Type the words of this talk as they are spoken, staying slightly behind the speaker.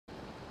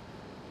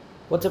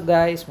What's up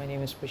guys, my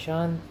name is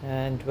Prashant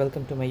and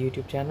welcome to my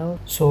YouTube channel.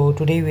 So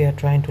today we are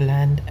trying to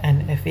land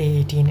an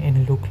F18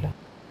 in Lukla.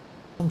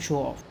 Some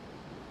show off.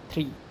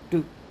 3,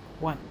 2,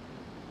 1.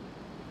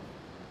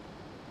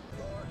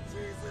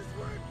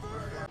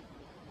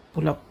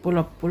 Pull up, pull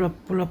up, pull up,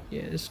 pull up.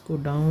 Yes, go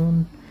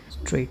down.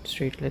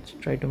 Straight. Let's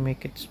try to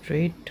make it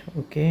straight.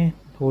 Okay,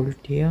 hold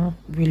here.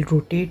 We'll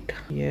rotate.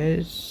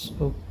 Yes,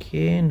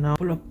 okay. Now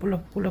pull up, pull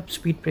up, pull up.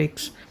 Speed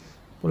brakes.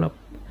 Pull up.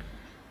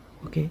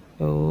 Okay,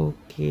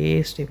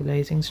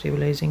 stabilizing.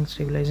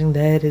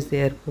 There is the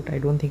airport. I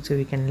don't think so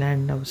we can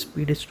land. Our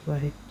speed is too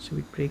high.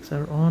 Speed brakes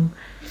are on.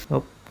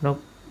 Nope, no,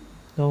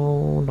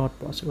 not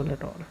possible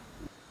at all.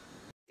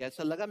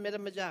 कैसा लगा मेरा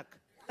मजाक?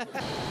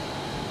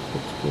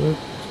 It's good.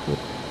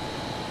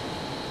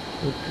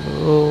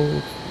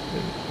 Low.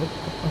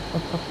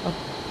 Up.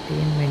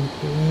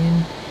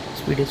 Maintain.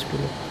 Speed is too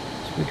low.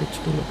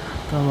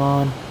 Come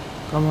on.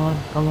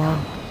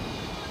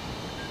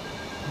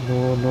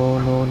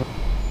 No.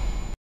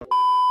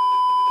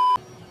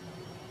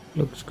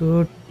 Looks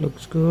good.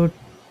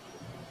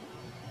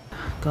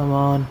 Come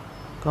on.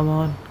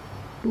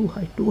 Too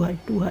high.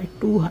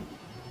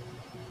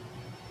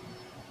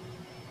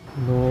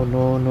 No.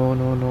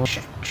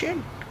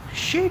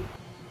 Shit.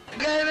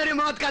 गए मेरी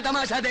मौत का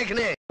तमाशा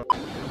देखने।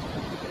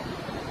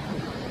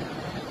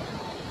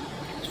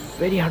 It's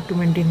very hard to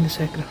maintain this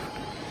aircraft.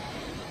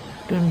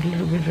 Turn a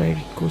little bit right,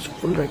 it goes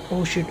full right.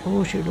 Oh shit.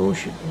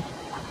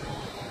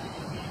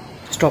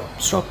 Stop.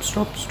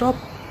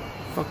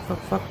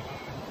 Fuck.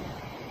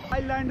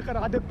 भाई land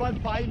करा दे बस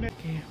भाई में।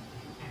 Okay,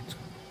 let's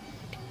go.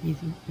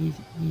 Easy.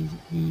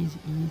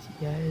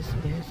 Yes.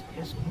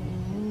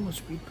 Oh,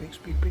 speed brakes.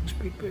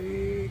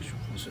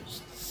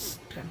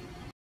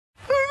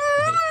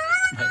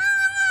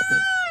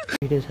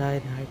 Height is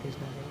high.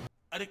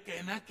 अरे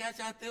कहना क्या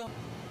चाहते हो?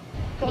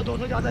 तो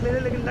 200 ज्यादा ले ले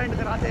लेकिन लैंड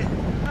करा दे।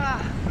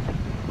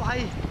 भाई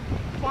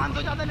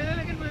 500 ज्यादा ले ले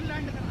लेकिन मुझे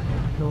लैंड करा दे।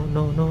 No.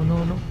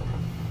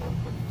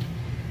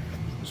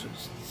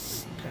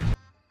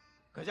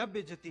 गजब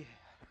बेइज्जती है।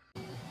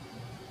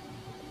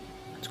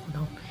 Let's go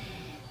down.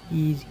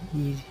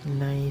 Easy.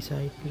 Nice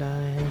high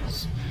flies.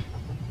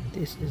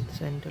 This is the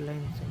center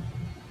line.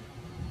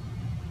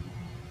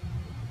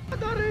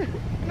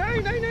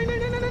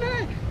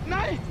 नहीं।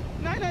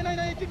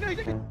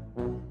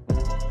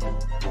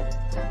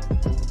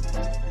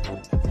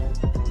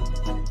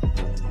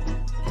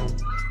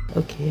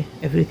 Okay,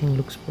 everything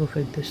looks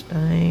perfect this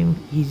time.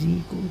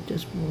 Easy, good,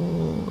 just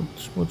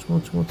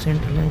smooth.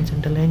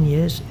 Center line.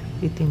 Yes,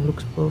 everything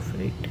looks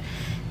perfect.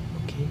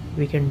 Okay,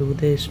 we can do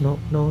this. No.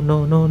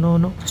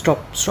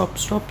 Stop.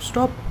 Speed.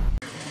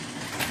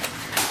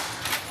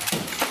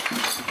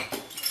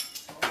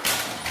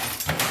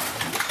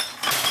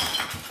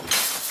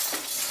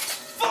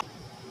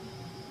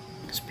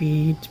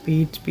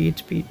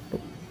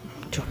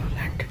 Chalo,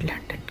 landed.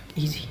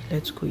 Easy.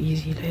 Let's go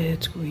easy.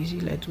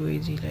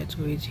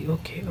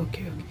 Okay.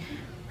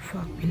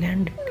 Fuck, we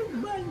landed. Oh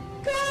my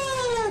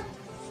God!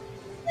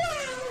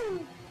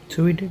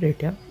 So we did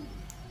it, yeah.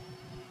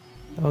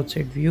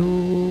 Outside view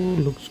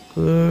looks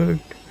good.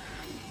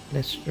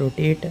 Let's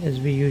rotate as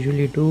we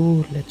usually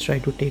do. Let's try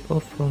to take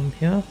off from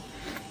here.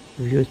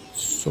 View is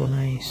so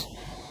nice.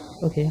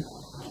 Okay,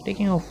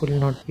 taking off will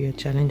not be a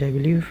challenge, I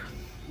believe.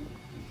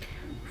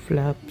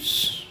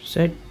 Flaps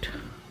set.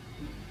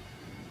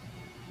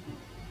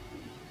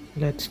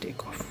 Let's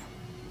take off.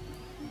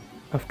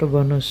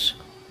 Afterburners.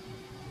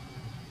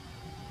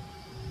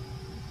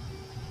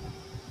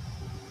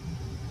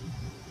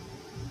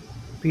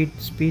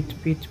 Speed.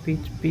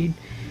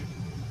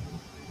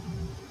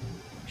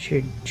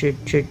 Shit.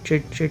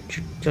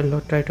 Chalo,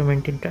 try to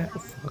maintain.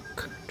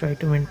 Try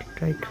to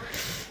maintain.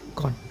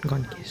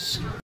 Gone case.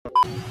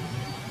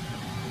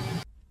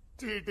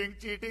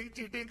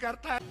 Cheating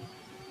करता है।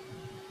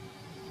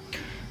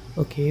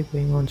 Okay,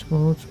 going on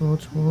smooth.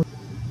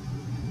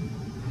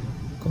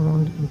 Come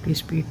on, increase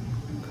speed.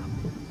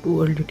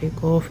 Too early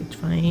take off. It's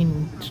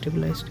fine.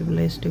 Stabilize.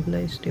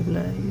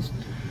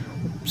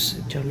 Oops,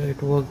 chalo,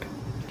 it worked.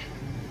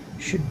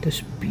 Shoot the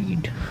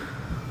speed.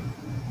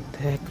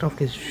 The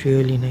aircraft is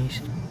really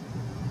nice.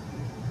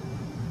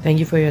 Thank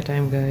you for your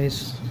time,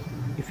 guys.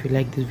 If you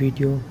like this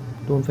video,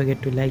 don't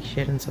forget to like,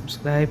 share and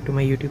subscribe to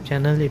my YouTube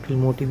channel. It will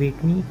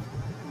motivate me.